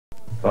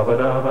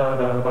WNYC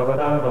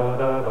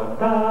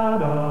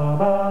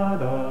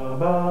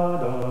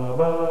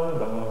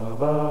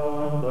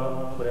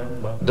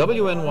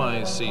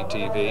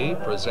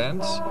TV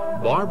presents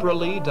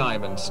Barbaralee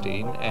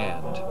Diamonstein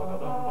and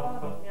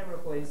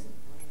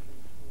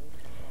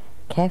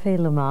Cafe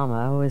La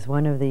Mama was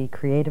one of the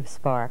creative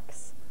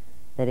sparks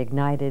that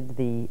ignited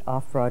the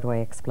off-Broadway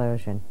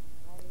explosion.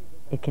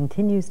 It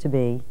continues to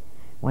be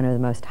one of the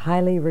most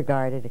highly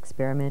regarded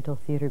experimental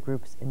theater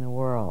groups in the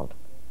world.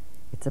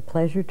 It's a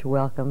pleasure to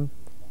welcome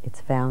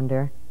its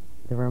founder,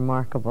 the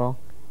remarkable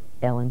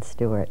Ellen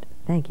Stewart.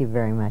 Thank you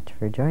very much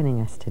for joining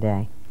us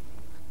today.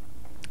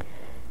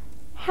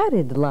 How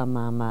did La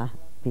Mama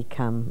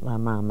become La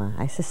Mama?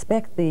 I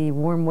suspect the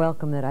warm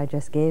welcome that I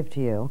just gave to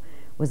you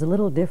was a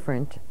little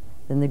different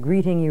than the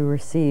greeting you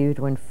received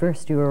when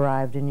first you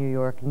arrived in New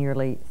York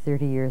nearly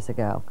 30 years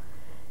ago.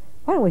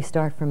 Why don't we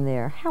start from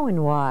there? How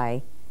and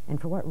why, and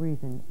for what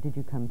reason, did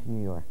you come to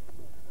New York?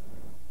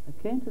 I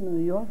came to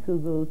New York to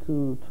go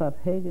to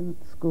Hagen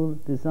School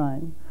of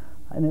Design.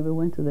 I never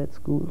went to that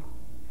school.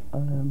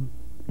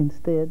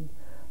 Instead,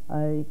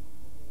 I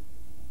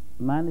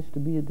managed to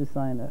be a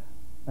designer.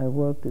 I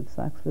worked at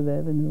Saxford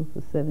Avenue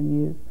for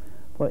 7 years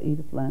for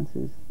Edith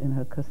Lances in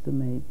her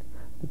custom-made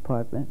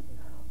department.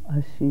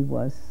 She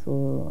was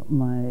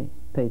my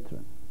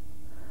patron.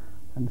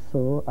 And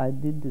so I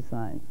did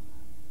design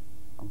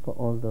for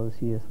all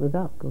those years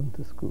without going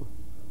to school.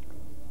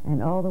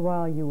 And all the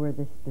while you were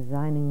this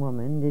designing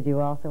woman, did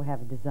you also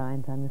have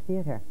designs on the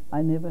theater?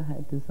 I never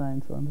had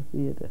designs on the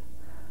theater.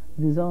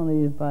 It is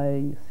only by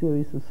a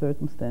series of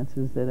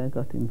circumstances that I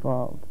got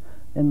involved.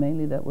 And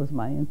mainly that was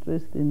my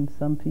interest in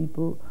some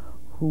people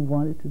who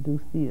wanted to do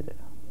theater.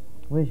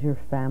 Was your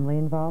family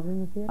involved in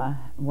the theater?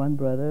 One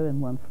brother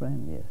and one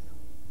friend, yes.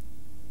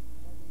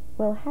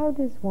 Well, how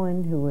does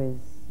one who is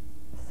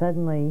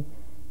suddenly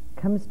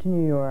comes to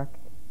New York,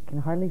 can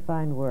hardly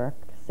find work,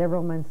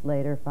 several months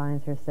later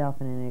finds herself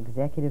in an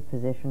executive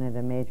position at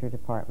a major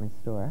department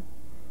store?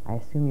 I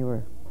assume you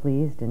were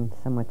pleased and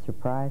somewhat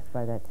surprised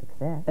by that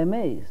success.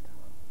 Amazed.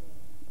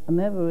 I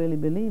never really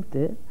believed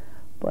it,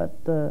 but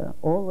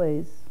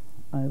always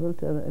I will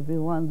tell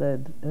everyone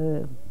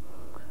that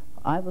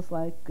I was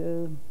like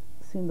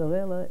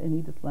Cinderella and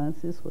Edith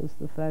Lances was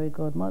the fairy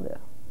godmother.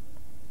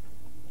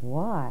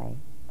 Why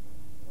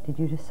did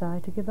you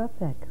decide to give up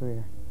that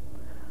career?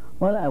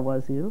 Well, I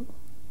was ill,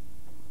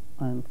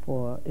 and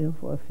ill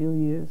for a few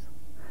years,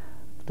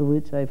 to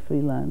which I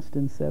freelanced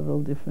in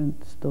several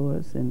different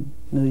stores in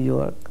New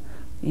York,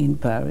 in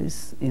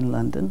Paris, in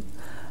London,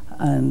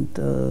 and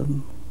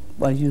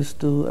I used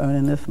to earn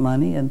enough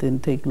money and then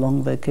take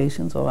long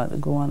vacations or either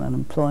go on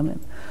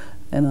unemployment.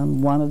 And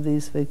on one of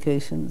these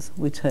vacations,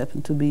 which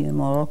happened to be in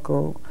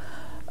Morocco,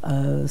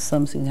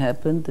 something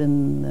happened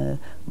and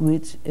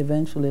which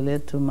eventually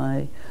led to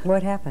my...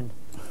 What happened?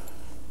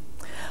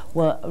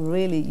 Well,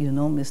 really, you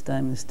know, Miss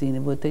Diamonstein, it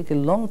would take a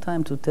long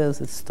time to tell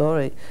the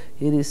story.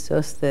 It is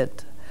just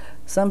that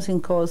something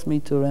caused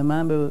me to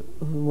remember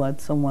what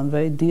someone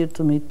very dear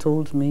to me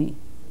told me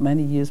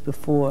many years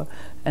before,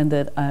 and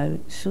that I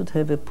should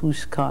have a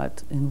push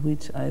cart in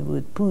which I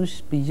would push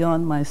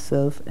beyond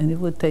myself and it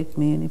would take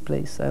me any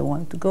place I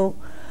wanted to go.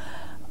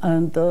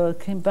 And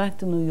came back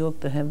to New York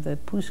to have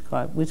that push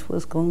cart, which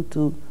was going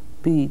to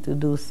be to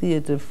do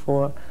theater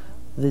for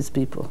these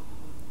people.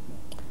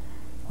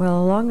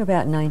 Well, along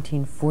about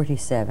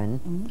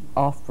 1947,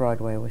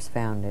 Off-Broadway was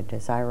founded.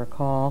 As I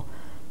recall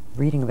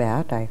reading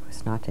about, I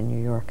was not in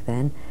New York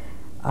then,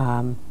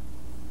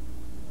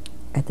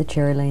 at the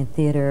Cherry Lane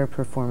Theater,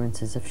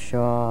 performances of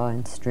Shaw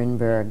and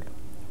Strindberg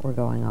were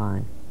going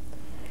on.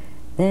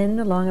 Then,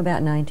 along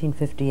about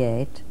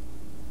 1958,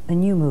 a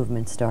new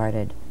movement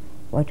started,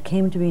 what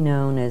came to be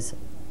known as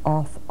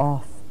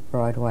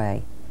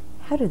Off-Broadway.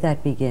 How did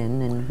that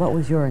begin, and what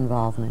was your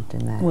involvement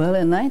in that? Well,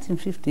 in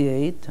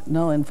 1958,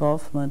 no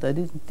involvement. I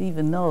didn't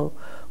even know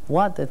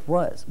what that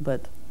was,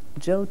 but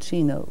Joe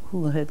Chino,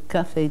 who had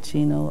Cafe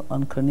Chino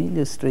on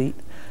Cornelia Street,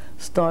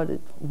 started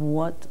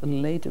what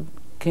later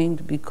came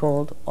to be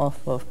called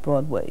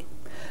Off-Broadway.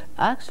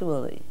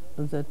 Actually,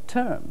 the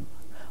term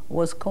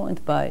was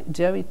coined by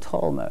Jerry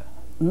Tolmer,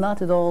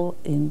 not at all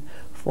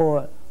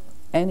for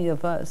any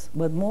of us,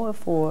 but more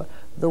for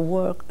the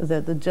work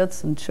that the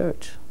Judson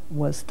Church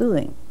was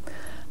doing.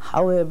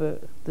 However,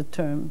 the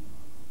term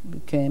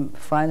became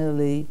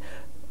finally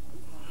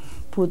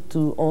put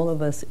to all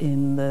of us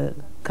in the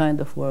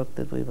kind of work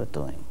that we were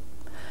doing.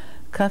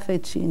 Cafe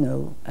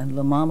Chino and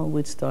La Mama,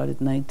 which started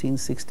in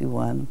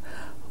 1961,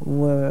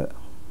 were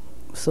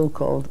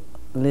so-called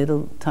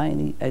little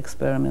tiny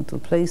experimental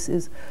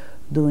places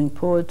doing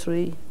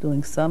poetry,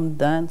 doing some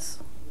dance,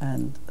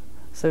 and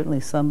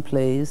certainly some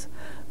plays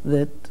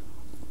that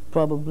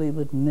probably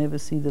would never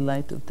see the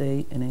light of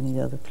day in any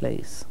other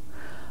place.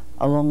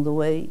 Along the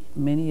way,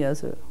 many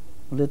other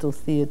little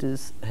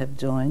theaters have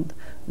joined.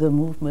 The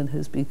movement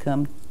has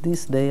become,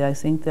 this day, I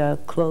think there are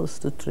close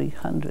to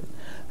 300,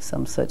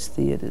 some such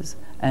theaters.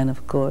 And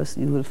of course,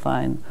 you will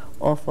find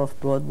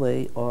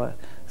Off-Broadway or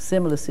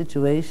similar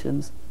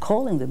situations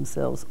calling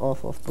themselves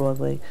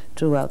Off-Broadway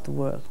throughout the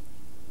world.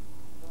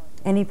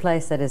 Any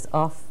place that is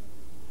off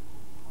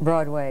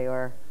Broadway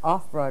or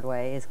off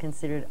Broadway is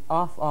considered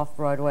off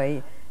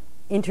Broadway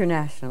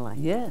internationally.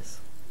 Yes,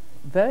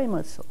 very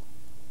much so.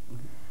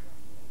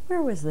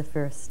 Where was the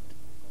first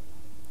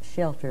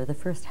shelter, the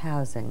first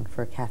housing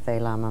for Café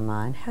La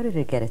Mama, and how did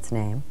it get its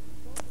name?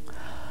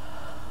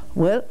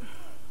 Well,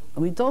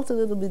 we talked a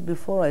little bit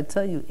before I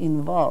tell you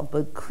involved,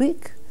 but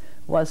quick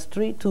was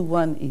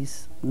 321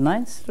 East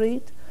 9th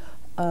Street.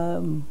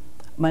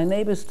 My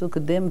neighbors took a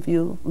dim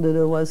view that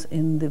it was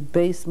in the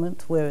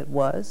basement where it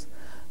was.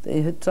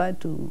 They had tried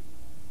to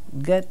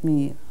get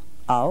me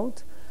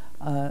out.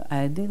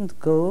 I didn't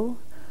go.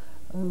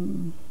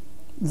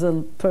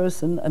 The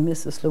person,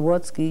 Mr.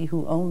 Slowatsky,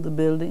 who owned the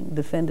building,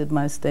 defended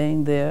my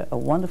staying there, a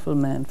wonderful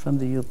man from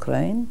the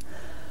Ukraine.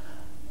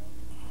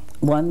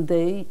 One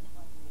day,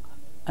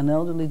 an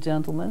elderly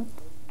gentleman,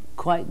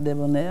 quite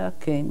debonair,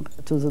 came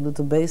to the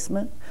little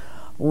basement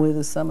with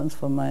a summons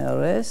for my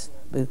arrest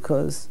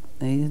because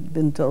he had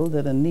been told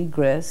that a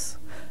negress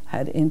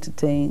had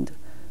entertained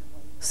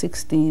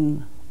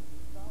 15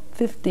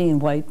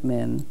 white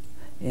men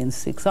in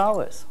 6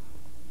 hours.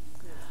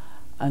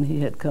 And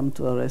he had come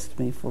to arrest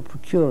me for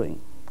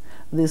procuring.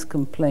 This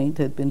complaint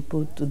had been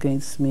put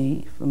against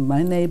me from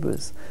my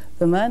neighbors.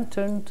 The man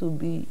turned to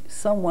be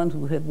someone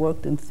who had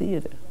worked in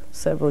theater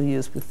several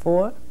years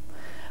before.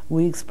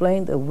 We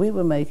explained that we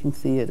were making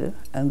theater,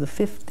 and the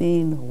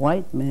 15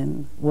 white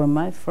men were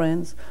my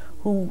friends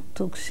who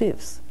took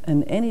shifts,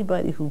 and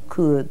anybody who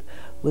could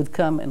would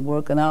come and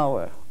work an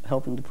hour,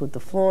 helping to put the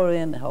floor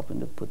in, helping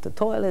to put the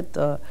toilet,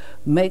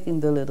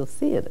 making the little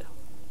theater.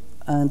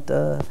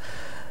 And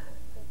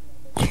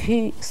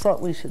he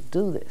thought we should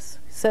do this.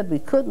 He said we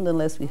couldn't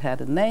unless we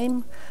had a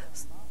name.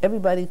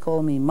 Everybody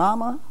called me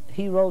Mama.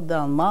 He wrote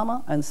down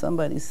Mama, and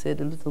somebody said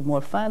a little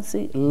more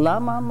fancy, La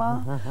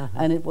Mama,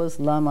 and it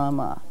was La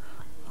Mama.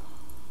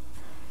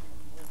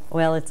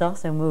 Well, it's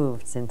also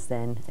moved since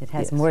then. It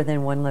has Yes. more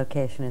than one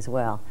location as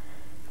well.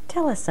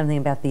 Tell us something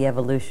about the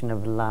evolution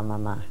of La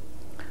Mama.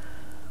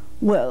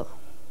 Well,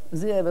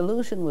 the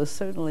evolution was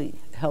certainly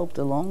helped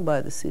along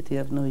by the city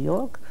of New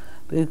York,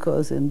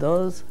 because in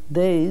those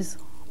days,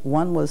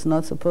 one was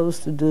not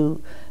supposed to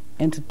do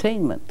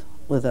entertainment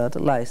without a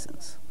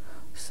license.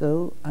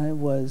 So I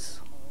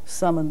was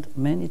summoned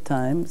many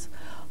times,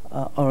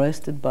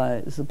 arrested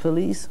by the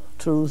police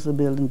through the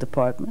building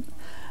department,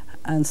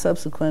 and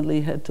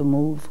subsequently had to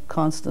move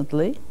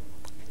constantly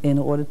in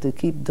order to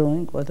keep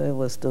doing what I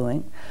was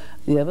doing.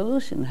 The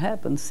evolution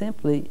happened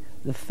simply,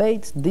 the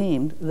fates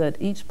deemed that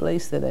each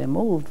place that I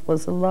moved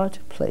was a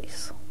larger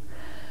place.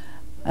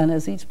 And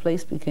as each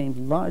place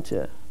became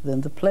larger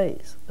than the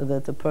place,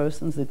 that the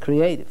persons, the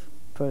creative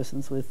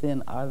persons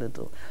within our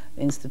little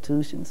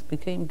institutions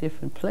became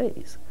different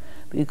plays,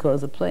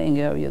 because a playing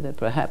area that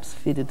perhaps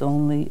fitted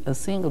only a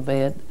single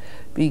bed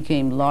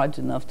became large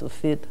enough to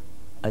fit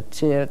a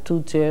chair,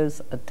 2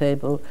 chairs, a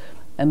table,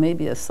 and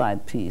maybe a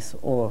side piece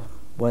or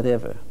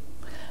whatever.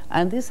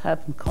 And this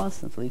happened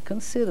constantly,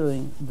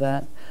 considering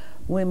that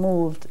we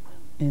moved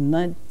in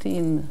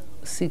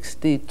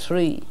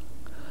 1963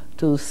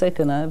 to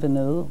 2nd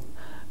Avenue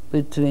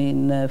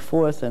between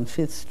 4th and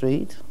 5th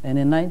Street, and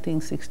in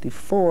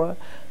 1964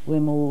 we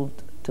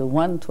moved to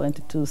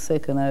 122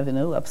 2nd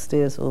Avenue,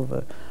 upstairs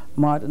over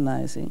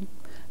modernizing,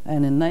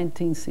 and in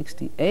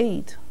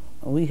 1968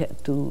 we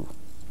had to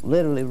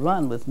literally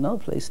run with no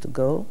place to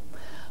go.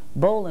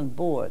 Bowl and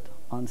Board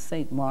on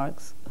St.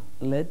 Mark's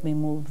let me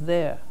move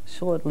there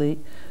shortly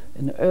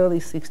in early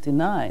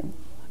 '69,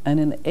 and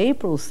in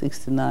April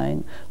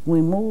 '69 we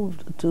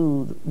moved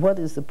to what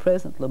is the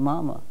present La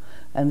Mama,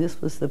 and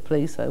this was the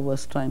place I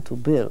was trying to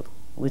build,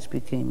 which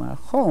became our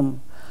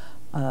home.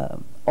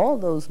 All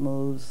those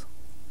moves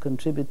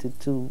contributed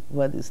to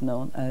what is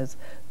known as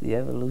the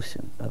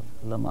evolution of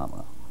La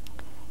Mama.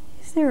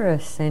 Is there a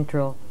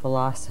central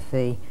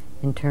philosophy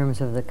in terms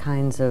of the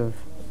kinds of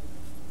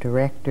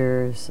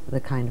directors,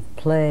 the kind of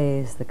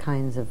plays, the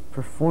kinds of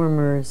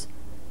performers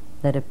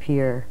that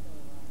appear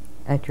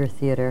at your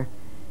theater?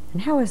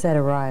 And how is that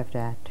arrived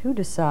at? Who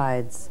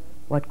decides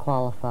what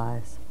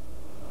qualifies?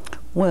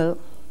 Well,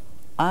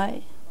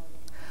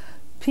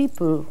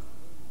 people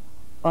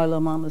are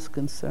La Mama's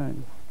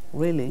concern,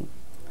 really.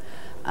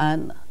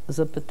 And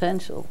the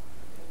potential,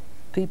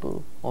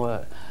 people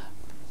or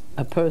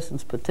a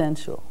person's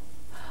potential,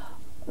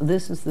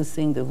 this is the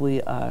thing that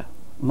we are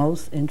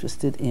most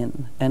interested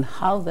in, and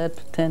how that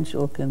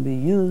potential can be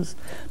used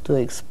to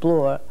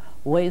explore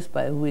ways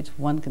by which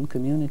one can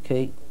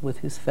communicate with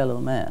his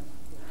fellow man.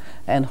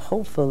 And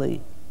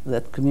hopefully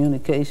that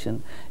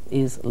communication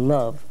is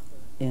love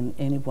in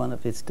any one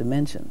of its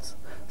dimensions.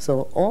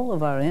 So all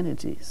of our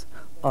energies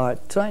are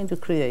trying to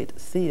create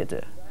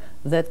theater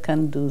that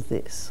can do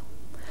this.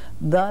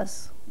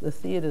 Thus, the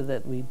theater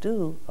that we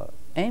do, or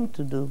aim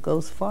to do,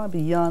 goes far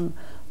beyond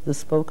the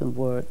spoken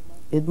word.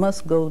 It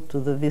must go to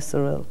the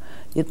visceral.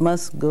 It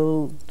must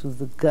go to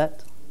the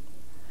gut.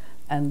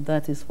 And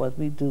that is what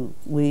we do.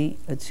 We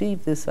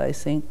achieve this, I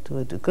think, to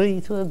a degree,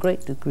 to a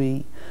great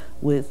degree,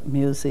 with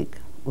music,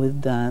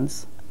 with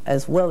dance,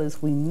 as well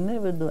as we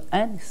never do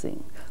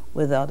anything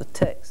without a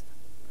text.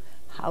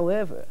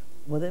 However,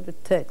 whatever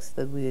text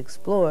that we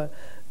explore,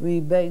 we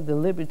beg the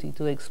liberty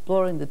to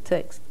explore in the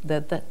text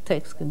that that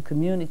text can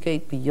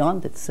communicate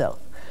beyond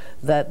itself,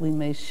 that we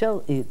may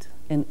show it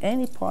in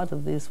any part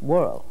of this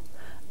world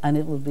and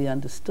it will be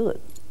understood.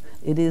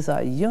 It is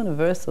our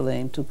universal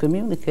aim to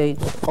communicate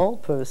with all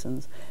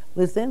persons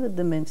within the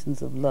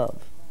dimensions of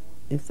love,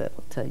 if that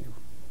will tell you.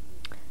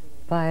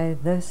 By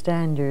those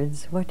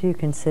standards, what do you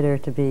consider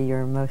to be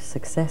your most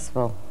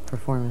successful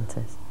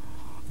performances?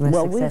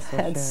 Well, we've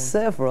had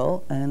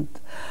several, and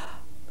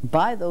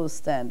by those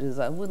standards,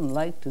 I wouldn't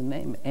like to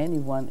name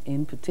anyone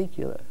in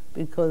particular,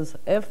 because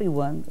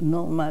everyone,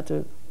 no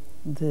matter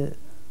the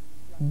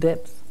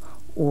depth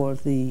or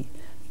the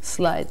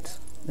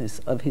slightness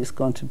of his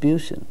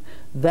contribution,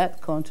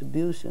 that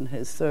contribution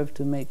has served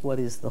to make what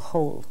is the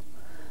whole.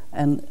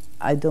 And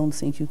I don't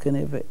think you can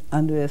ever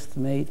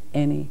underestimate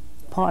any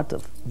part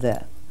of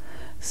that.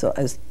 So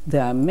as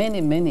there are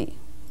many, many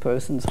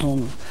persons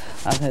whom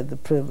I've had the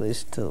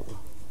privilege to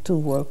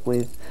work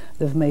with,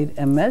 they've made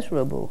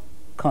immeasurable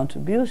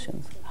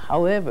contributions.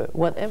 However,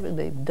 whatever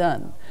they've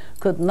done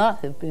could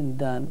not have been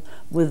done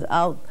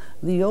without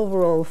the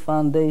overall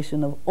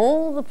foundation of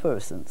all the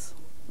persons,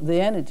 the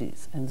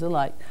energies and the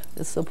like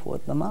that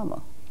support the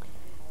Mama.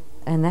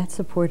 And that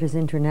support is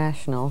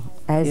international,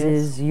 as Yes.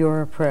 is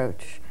your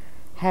approach.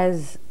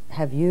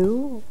 Have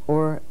you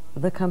or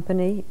the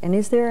company, and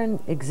is there an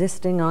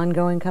existing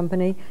ongoing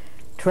company,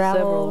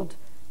 traveled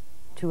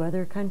to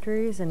other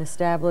countries and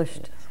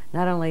established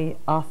not only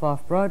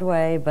off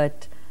Broadway,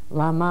 but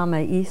La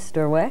Mama East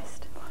or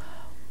West?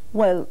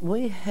 Well,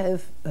 we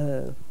have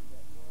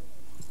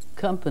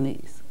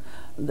companies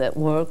that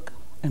work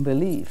and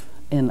believe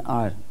in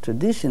our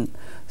tradition.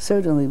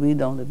 Certainly we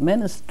don't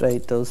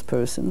administrate those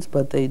persons,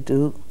 but they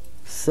do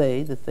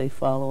say that they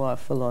follow our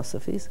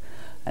philosophies,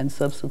 and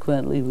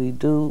subsequently we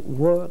do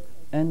work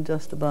in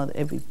just about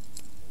every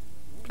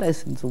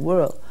place in the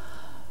world.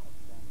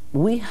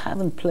 We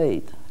haven't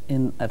played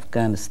in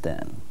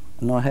Afghanistan,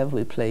 nor have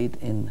we played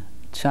in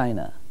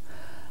China.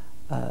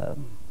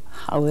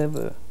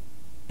 However,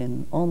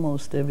 in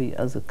almost every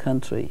other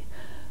country,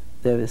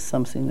 there is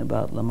something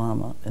about La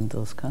Mama in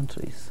those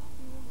countries.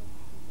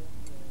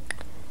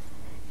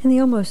 In the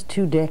almost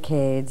 2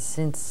 decades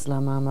since La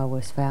Mama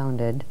was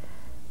founded,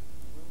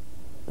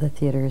 the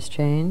theater has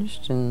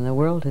changed and the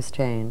world has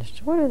changed.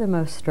 What are the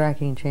most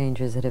striking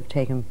changes that have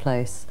taken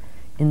place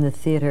in the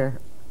theater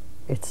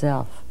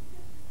itself?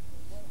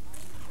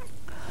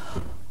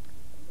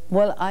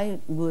 Well, I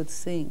would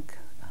think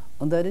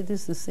that it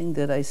is the thing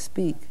that I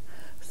speak.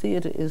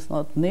 Theater is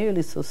not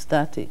nearly so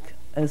static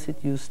as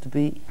it used to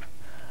be.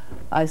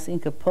 I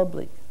think a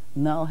public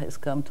now has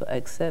come to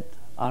accept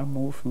our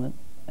movement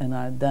and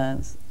our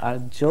dance, our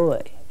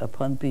joy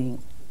upon being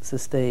the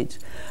stage.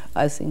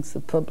 I think the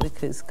public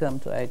has come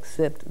to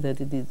accept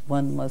that it is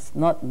one must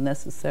not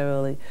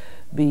necessarily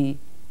be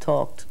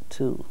talked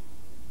to.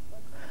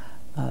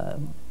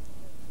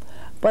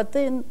 But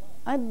then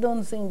I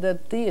don't think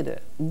that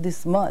theater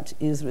this much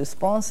is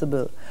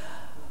responsible.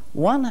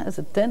 One has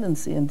a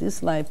tendency in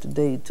this life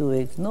today to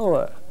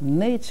ignore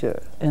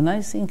nature, and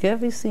I think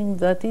everything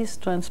that is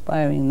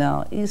transpiring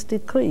now is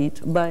decreed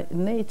by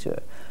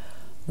nature.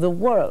 The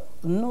world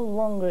no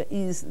longer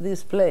is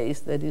this place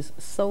that is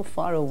so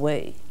far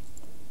away.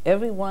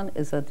 Everyone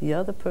is at the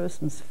other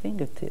person's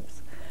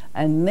fingertips,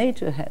 and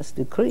nature has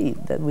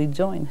decreed that we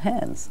join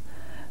hands,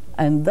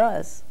 and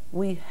thus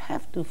we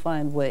have to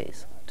find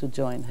ways to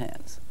join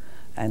hands.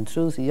 And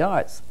through the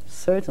arts,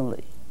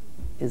 certainly,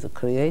 is a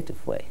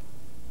creative way.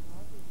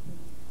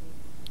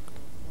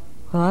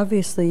 Well,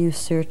 obviously you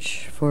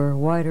search for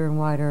wider and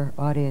wider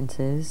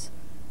audiences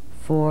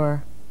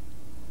for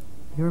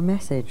your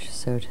message,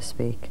 so to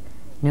speak.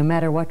 No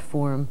matter what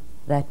form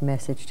that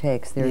message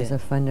takes, there is a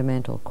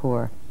fundamental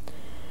core.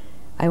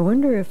 I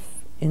wonder if,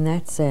 in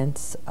that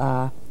sense,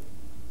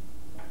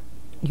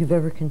 you've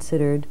ever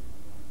considered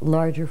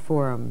larger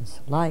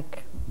forums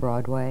like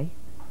Broadway,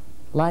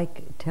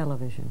 like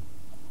television.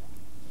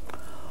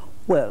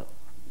 Well,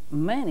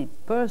 many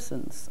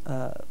persons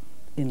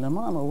in La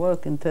Mama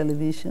work in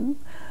television,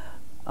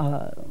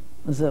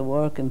 they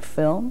work in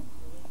film.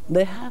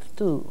 They have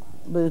to,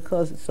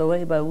 because it's a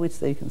way by which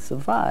they can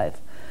survive.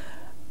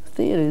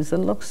 Theater is a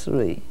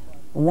luxury.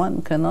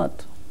 One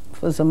cannot,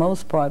 for the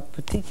most part,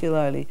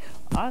 particularly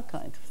our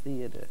kind of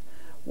theater,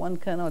 one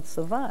cannot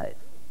survive.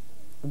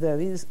 There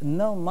is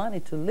no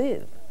money to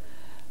live.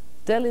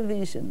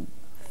 Television,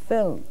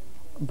 film,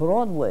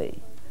 Broadway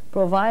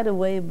provide a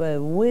way by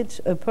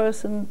which a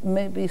person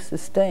may be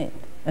sustained.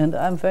 And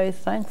I'm very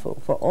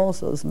thankful for all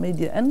those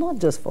media, and not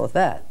just for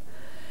that.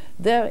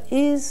 There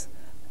is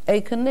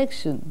a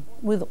connection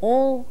with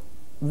all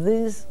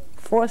these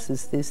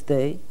forces this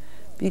day,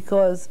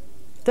 because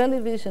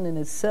television in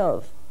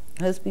itself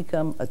has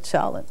become a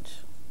challenge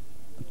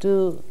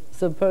to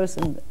the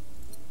person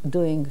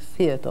doing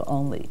theater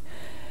only.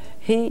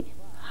 He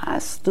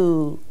has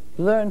to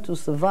learn to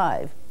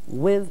survive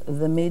with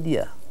the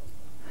media.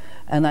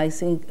 And I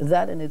think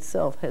that in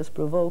itself has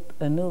provoked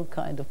a new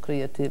kind of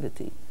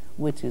creativity,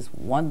 which is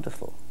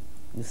wonderful,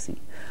 you see.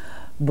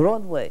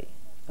 Broadway,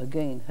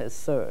 again, has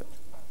served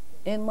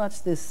in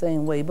much the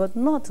same way, but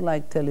not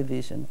like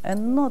television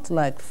and not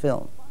like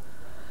film.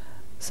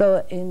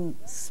 So in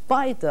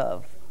spite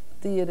of,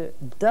 theater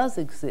does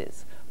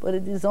exist, but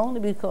it is only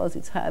because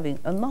it's having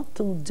a not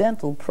too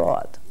gentle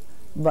prod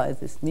by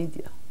this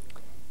media.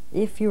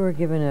 If you were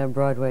given a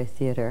Broadway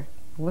theater,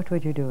 what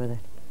would you do with it?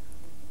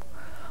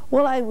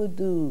 Well, I would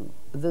do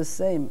the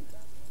same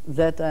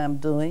that I am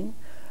doing,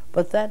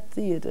 but that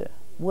theater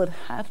would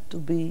have to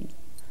be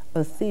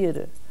a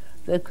theater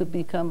that could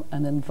become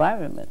an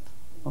environment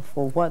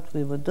for what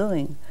we were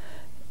doing.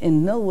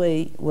 In no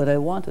way would I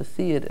want a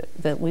theater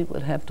that we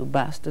would have to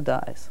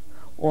bastardize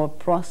or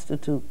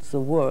prostitute the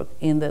work,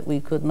 in that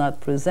we could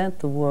not present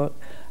the work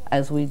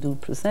as we do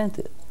present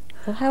it.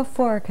 Well, how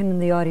far can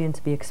the audience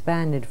be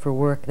expanded for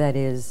work that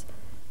is,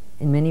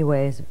 in many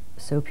ways,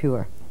 so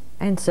pure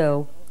and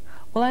so?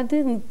 Well, I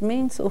didn't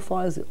mean so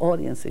far as the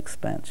audience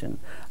expansion.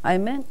 I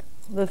meant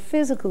the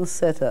physical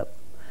setup.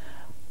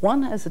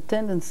 One has a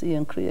tendency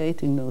in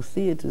creating new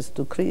theaters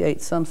to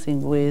create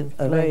something with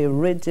a very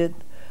rigid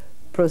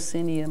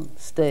proscenium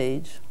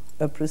stage,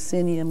 a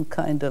proscenium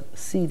kind of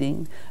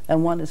seating,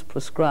 and one is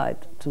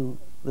prescribed to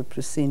the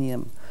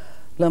proscenium.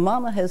 La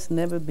Mama has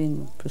never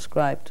been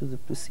prescribed to the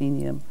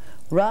proscenium.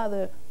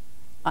 Rather,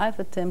 I've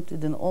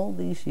attempted in all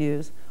these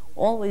years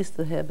always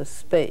to have a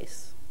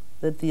space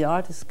that the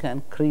artist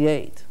can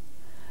create.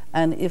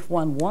 And if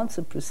one wants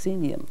a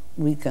proscenium,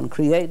 we can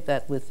create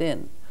that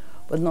within.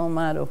 But no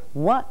matter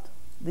what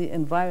the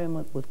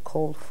environment would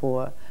call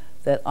for,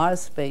 that our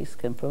space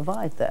can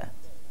provide that.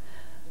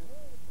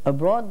 A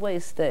Broadway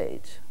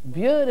stage,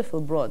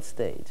 beautiful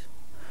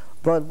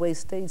Broadway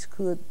stage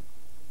could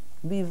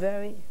be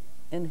very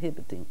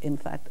inhibiting, in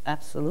fact,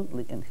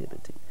 absolutely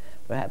inhibiting.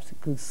 Perhaps it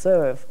could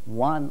serve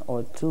one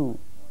or two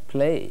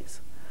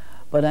plays,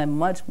 but I'm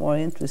much more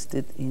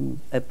interested in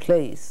a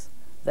place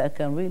that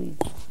can really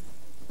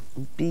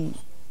be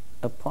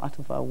a part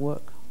of our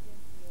work.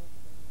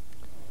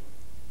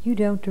 You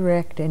don't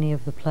direct any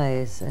of the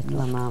plays at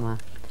La Mama.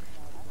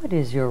 What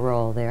is your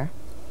role there,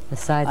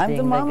 besides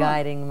being the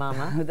guiding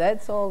mama?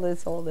 That's all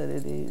that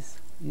it is,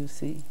 you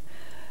see.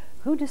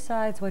 Who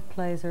decides what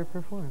plays are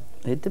performed?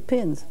 It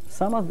depends.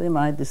 Some of them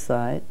I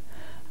decide,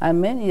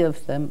 and many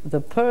of them,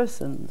 the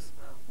persons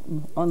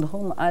on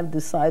whom I've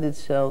decided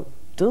shall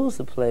do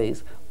the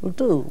plays will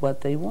do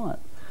what they want.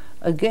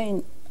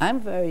 Again, I'm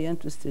very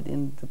interested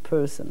in the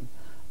person,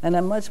 and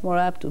I'm much more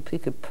apt to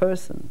pick a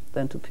person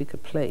than to pick a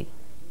play.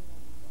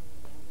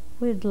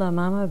 Would La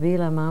Mama be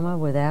La Mama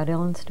without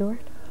Ellen Stewart?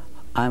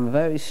 I'm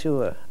very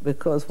sure,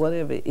 because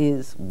whatever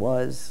is,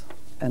 was,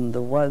 and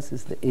the was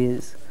is the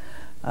is.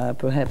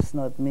 Perhaps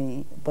not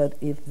me, but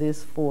if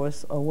this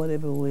force or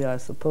whatever we are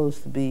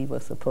supposed to be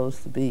was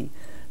supposed to be,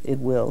 it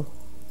will.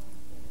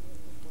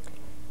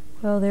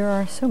 Well, there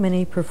are so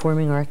many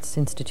performing arts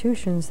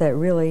institutions that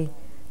really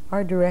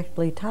are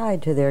directly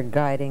tied to their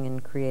guiding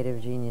and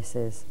creative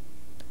geniuses.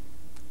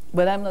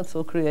 But I'm not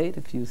so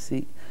creative, you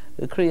see.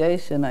 The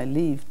creation I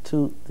leave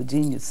to the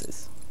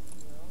geniuses.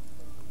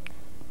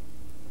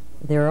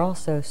 There are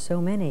also so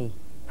many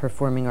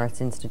performing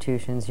arts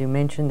institutions. You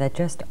mentioned that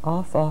just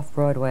off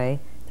Broadway,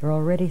 there are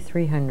already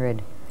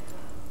 300.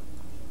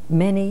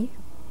 Many,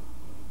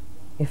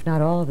 if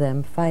not all of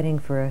them, fighting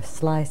for a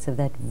slice of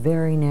that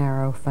very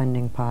narrow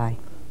funding pie.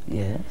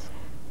 Yes.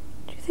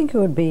 Do you think it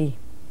would be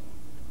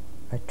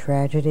a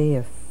tragedy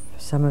if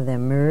some of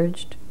them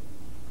merged,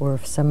 or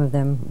if some of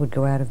them would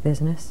go out of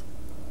business?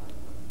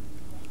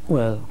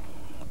 Well,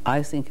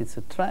 I think it's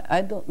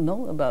I don't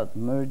know about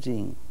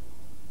merging.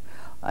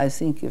 I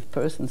think if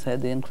persons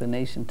had the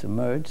inclination to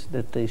merge,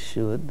 that they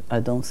should. I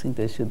don't think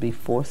they should be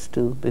forced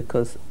to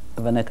because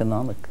of an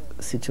economic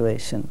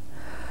situation.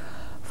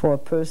 For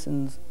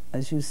persons,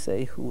 as you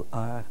say, who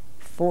are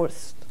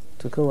forced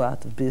to go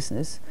out of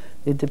business,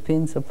 it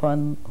depends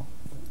upon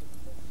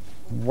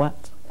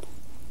what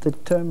the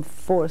term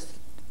forced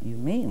you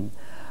mean.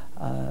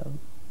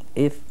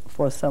 If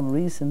for some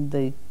reason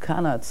they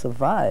cannot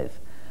survive,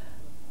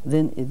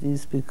 then it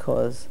is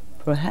because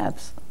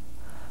perhaps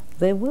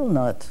they will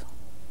not.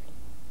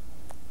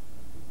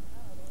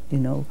 You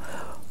know,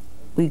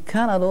 we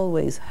cannot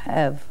always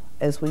have,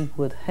 as we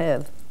would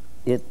have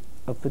it,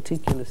 a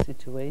particular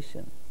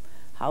situation.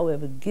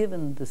 However,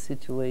 given the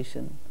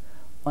situation,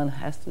 one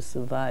has to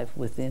survive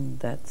within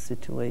that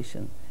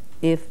situation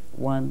if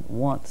one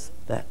wants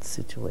that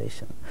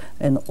situation,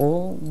 and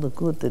all the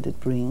good that it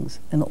brings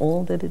and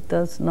all that it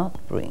does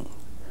not bring.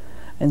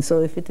 And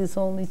so if it is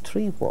only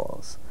 3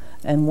 walls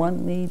and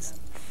one needs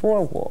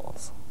 4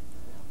 walls,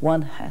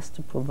 one has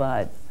to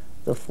provide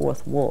the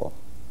 4th wall.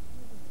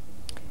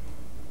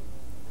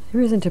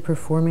 There isn't a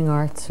performing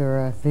arts or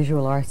a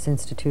visual arts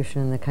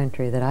institution in the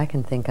country that I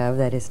can think of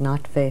that is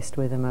not faced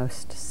with the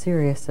most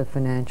serious of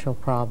financial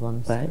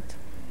problems. Right.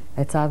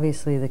 It's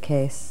obviously the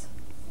case,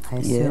 I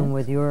assume,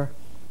 with your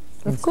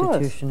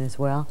institution as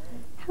well.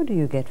 How do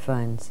you get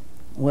funds?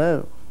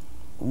 Well,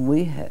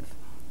 we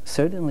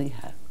certainly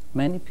have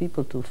many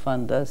people to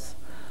fund us.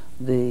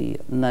 The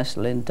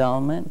National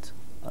Endowment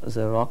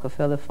the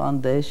Rockefeller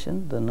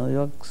Foundation, the New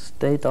York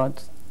State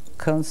Arts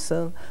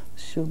Council,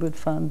 Schubert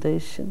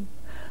Foundation.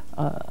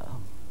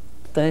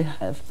 They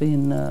have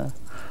been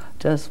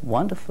just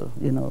wonderful.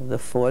 You know, the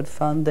Ford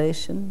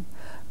Foundation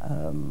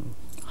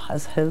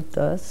has helped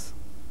us.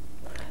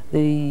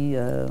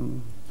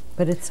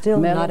 But it's still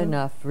not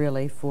enough,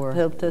 really, for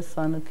helped us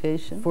on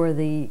occasion for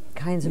the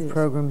kinds of Yes.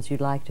 programs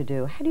you'd like to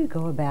do. How do you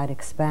go about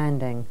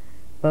expanding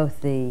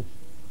both the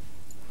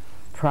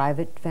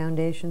private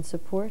foundation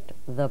support,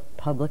 the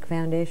public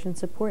foundation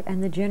support,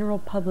 and the general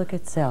public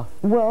itself?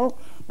 Well,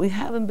 we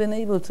haven't been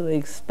able to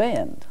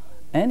expand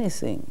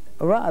anything.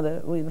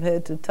 Rather, we've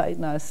had to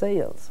tighten our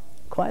sails.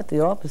 Quite the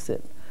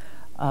opposite.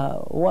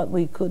 What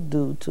we could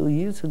do 2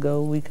 years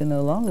ago, we can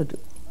no longer do.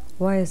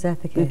 Why is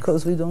that the case?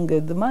 Because we don't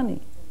get the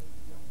money.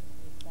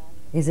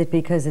 Is it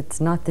because it's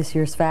not this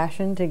year's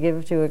fashion to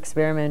give to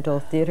experimental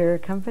theater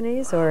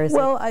companies, or is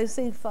Well, I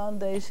think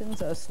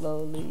foundations are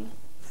slowly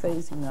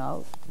phasing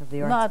out. it of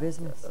the arts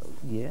business?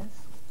 Yes,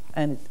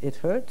 and it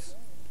hurts.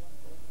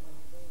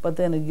 But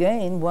then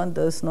again, one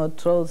does not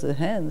throw the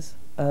hands.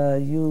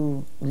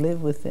 You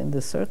live within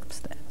the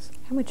circumstance.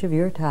 How much of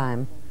your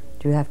time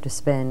do you have to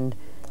spend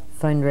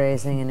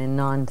fundraising and in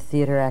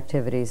non-theater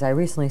activities? I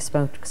recently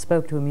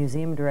spoke to a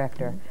museum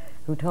director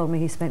who told me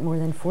he spent more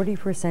than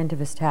 40% of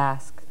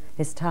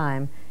his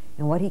time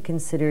in what he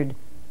considered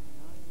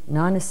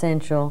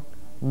non-essential,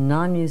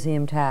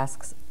 non-museum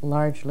tasks,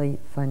 largely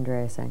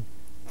fundraising.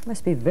 It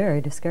must be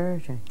very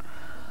discouraging.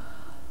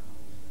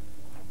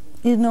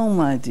 You know,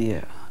 my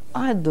dear,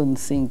 I don't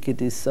think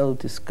it is so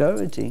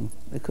discouraging,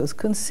 because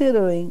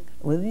considering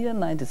with the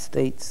United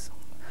States,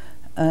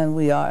 and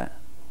we are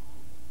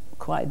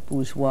quite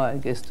bourgeois, I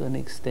guess, to an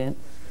extent.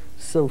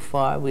 So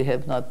far, we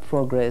have not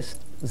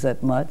progressed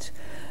that much.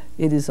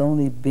 It has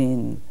only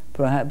been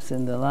perhaps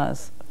in the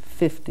last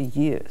 50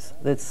 years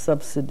that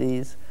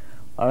subsidies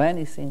or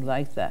anything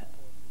like that,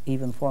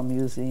 even for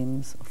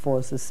museums,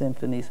 for the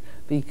symphonies,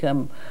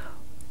 become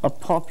a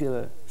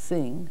popular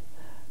thing.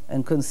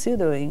 And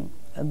considering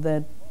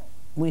that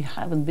we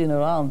haven't been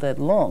around that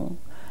long,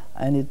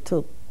 and it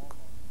took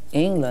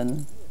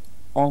England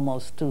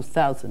almost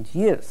 2,000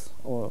 years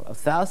or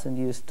 1,000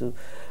 years to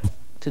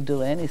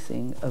do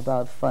anything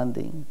about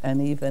funding,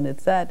 and even at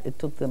that it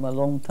took them a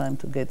long time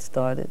to get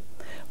started.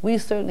 We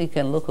certainly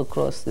can look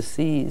across the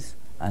seas,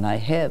 and I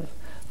have.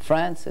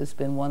 France has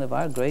been one of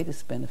our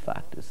greatest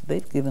benefactors.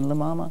 They've given La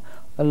Mama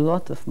a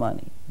lot of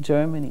money.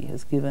 Germany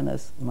has given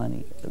us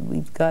money.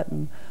 We've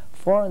gotten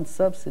foreign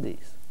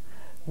subsidies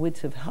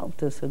which have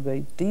helped us a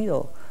great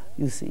deal,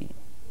 you see.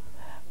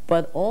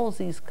 But all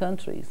these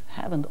countries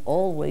haven't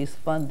always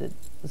funded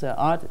their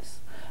artists.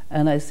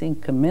 And I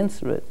think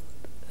commensurate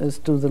as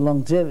to the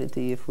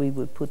longevity, if we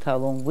would put how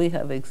long we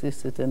have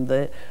existed in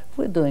there,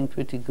 we're doing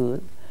pretty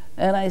good.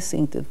 And I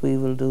think that we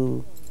will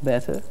do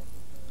better.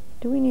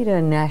 Do we need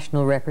a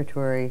national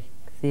repertory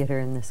theater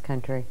in this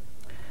country?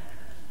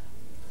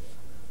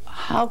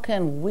 How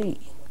can we,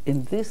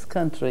 in this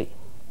country,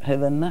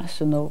 have a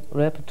national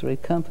repertory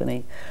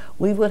company?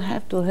 We would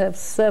have to have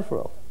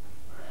several,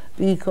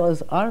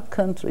 because our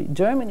country,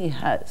 Germany,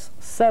 has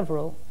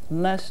several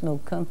national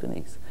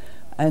companies,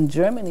 and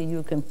Germany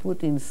you can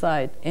put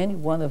inside any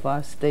one of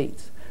our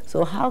states.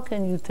 So how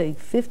can you take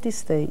 50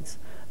 states,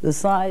 the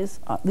size,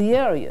 the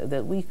area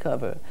that we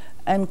cover,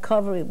 and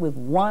cover it with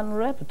one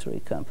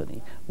repertory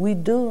company? We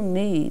do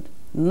need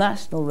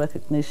national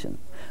recognition.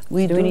 Do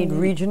we need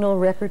regional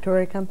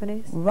repertory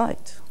companies?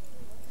 Right.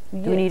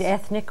 Do we need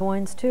ethnic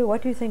ones too?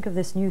 What do you think of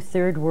this new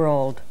third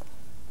world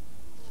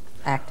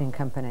acting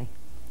company?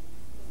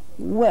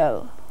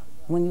 Well,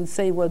 when you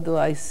say what do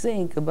I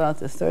think about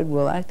the third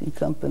world acting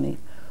company,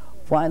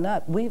 why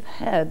not? We've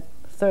had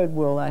third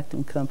world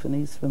acting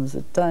companies from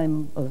the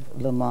time of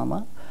La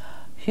Mama,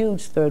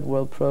 huge third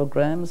world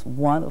programs,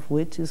 one of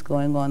which is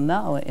going on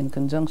now in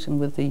conjunction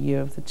with the Year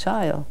of the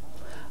Child.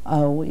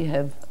 We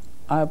have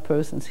our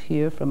persons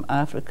here from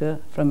Africa,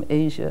 from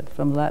Asia,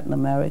 from Latin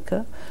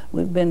America.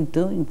 We've been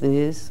doing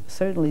this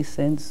certainly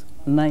since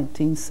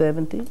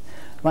 1970.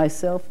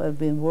 Myself, I've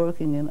been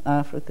working in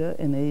Africa,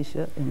 in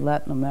Asia, in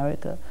Latin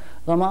America.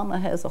 La Mama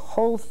has a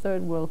whole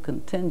third world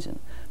contingent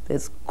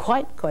that's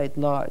quite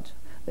large,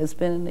 that's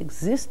been in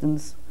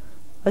existence,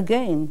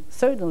 again,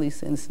 certainly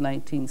since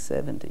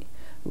 1970.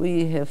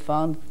 We have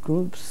found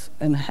groups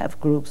and have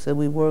groups that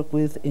we work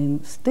with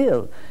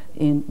still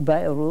in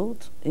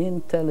Beirut,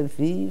 in Tel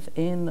Aviv,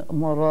 in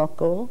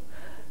Morocco,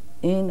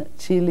 in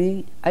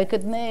Chile. I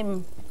could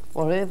name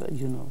forever,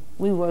 you know.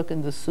 We work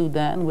in the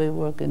Sudan, we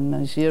work in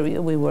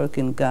Nigeria, we work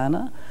in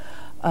Ghana.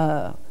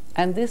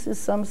 And this is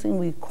something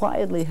we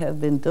quietly have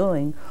been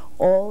doing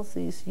all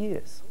these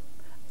years.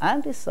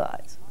 And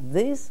besides,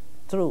 these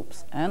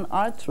troops and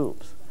our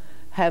troops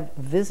have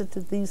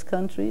visited these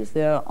countries.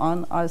 They are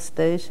on our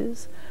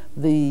stages.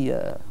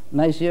 The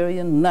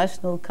Nigerian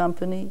National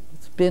Company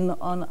has been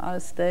on our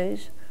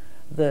stage.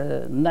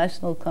 The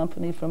National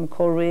Company from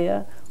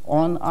Korea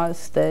on our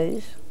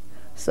stage.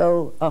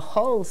 So a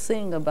whole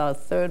thing about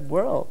third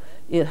world,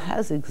 it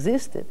has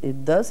existed,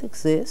 it does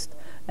exist,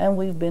 and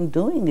we've been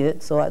doing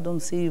it, so I don't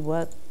see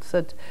what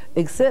such,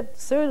 except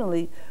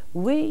certainly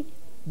we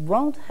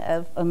won't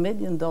have $1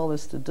 million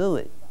to do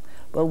it,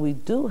 but we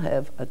do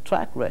have a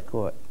track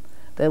record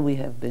that we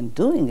have been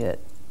doing it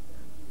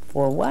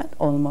for what?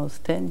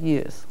 Almost 10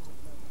 years.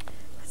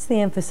 What's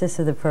the emphasis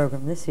of the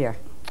program this year?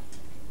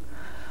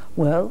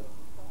 Well,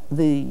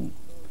 the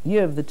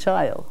Year of the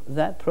Child,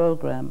 that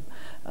program,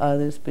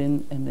 there's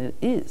been, and there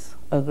is,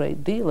 a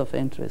great deal of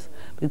interest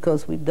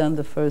because we've done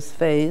the first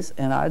phase,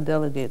 and our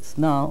delegates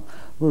now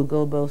will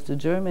go both to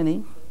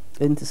Germany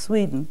and to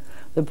Sweden,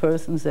 the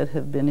persons that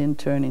have been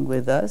interning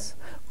with us,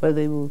 where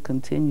they will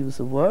continue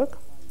the work.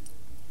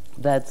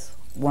 That's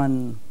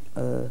one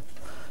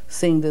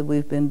thing that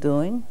we've been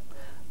doing.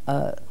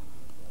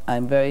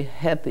 I'm very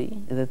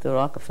happy that the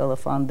Rockefeller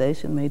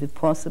Foundation made it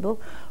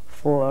possible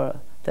for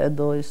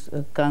Tadeusz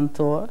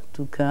Kantor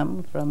to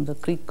come from the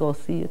Kriko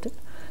Theater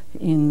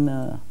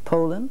in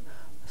Poland.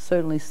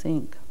 Certainly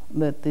think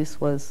that this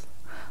was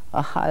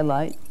a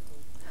highlight.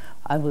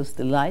 I was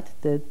delighted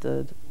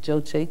that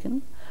Joe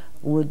Chaikin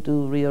would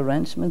do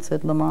rearrangements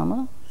at La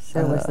Mama.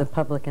 So was the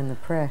public and the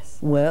press.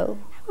 Well,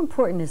 how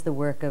important is the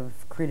work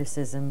of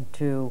criticism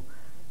to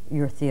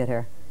your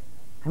theater?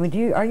 I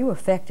mean, are you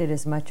affected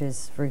as much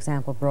as, for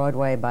example,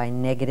 Broadway by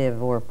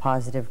negative or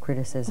positive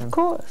criticism? Of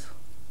course.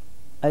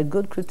 A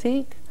good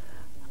critique,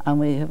 and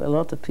we have a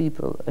lot of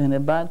people, and a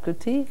bad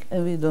critique,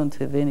 and we don't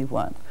have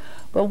anyone.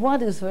 But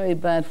what is very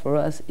bad for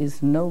us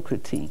is no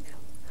critique.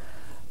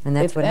 And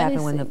that's what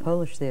happened when the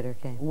Polish theater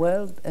came.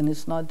 Well, and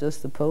it's not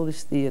just the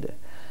Polish theater.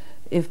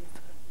 If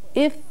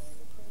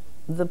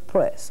the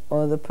press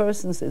or the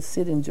persons that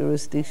sit in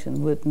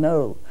jurisdiction would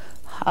know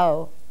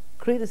how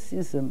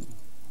criticism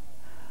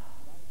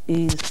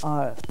is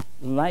our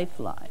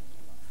lifeline,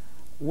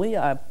 we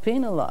are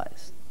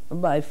penalized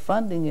by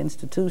funding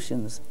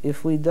institutions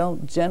if we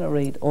don't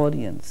generate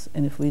audience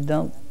and if we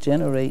don't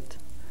generate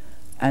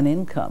an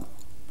income.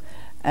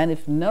 And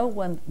if no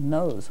one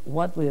knows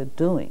what we are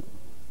doing,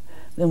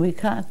 then we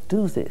can't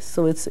do this.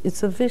 So it's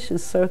a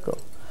vicious circle.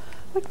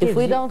 If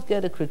we don't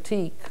get a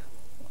critique,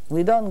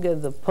 we don't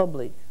get the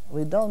public,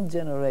 we don't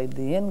generate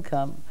the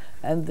income,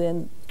 and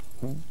then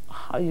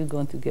how are you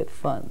going to get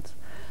funds?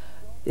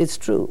 It's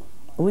true.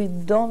 We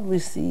don't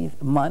receive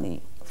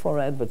money for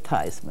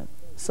advertisement.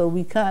 So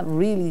we can't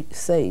really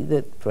say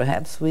that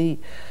perhaps we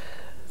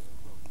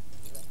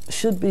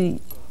should be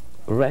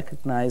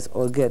recognized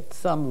or get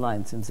some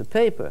lines in the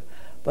paper.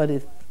 But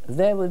if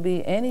there would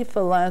be any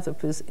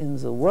philanthropist in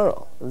the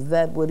world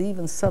that would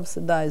even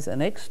subsidize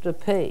an extra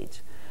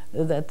page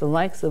that the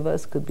likes of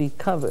us could be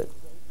covered,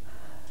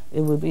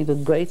 it would be the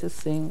greatest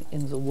thing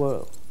in the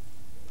world,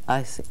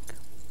 I think.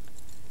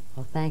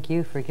 Well, thank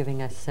you for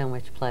giving us so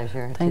much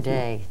pleasure Thank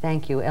today. you.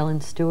 Thank you,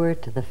 Ellen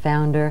Stewart, the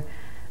founder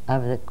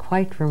of the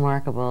quite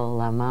remarkable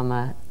La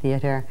Mama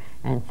Theater,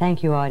 and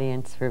thank you,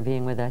 audience, for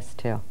being with us,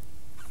 too.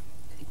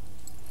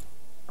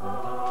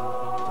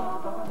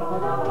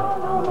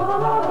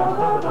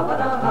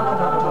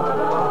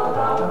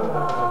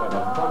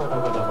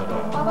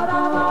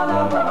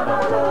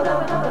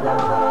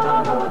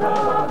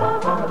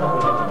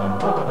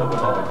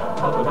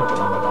 Thank you.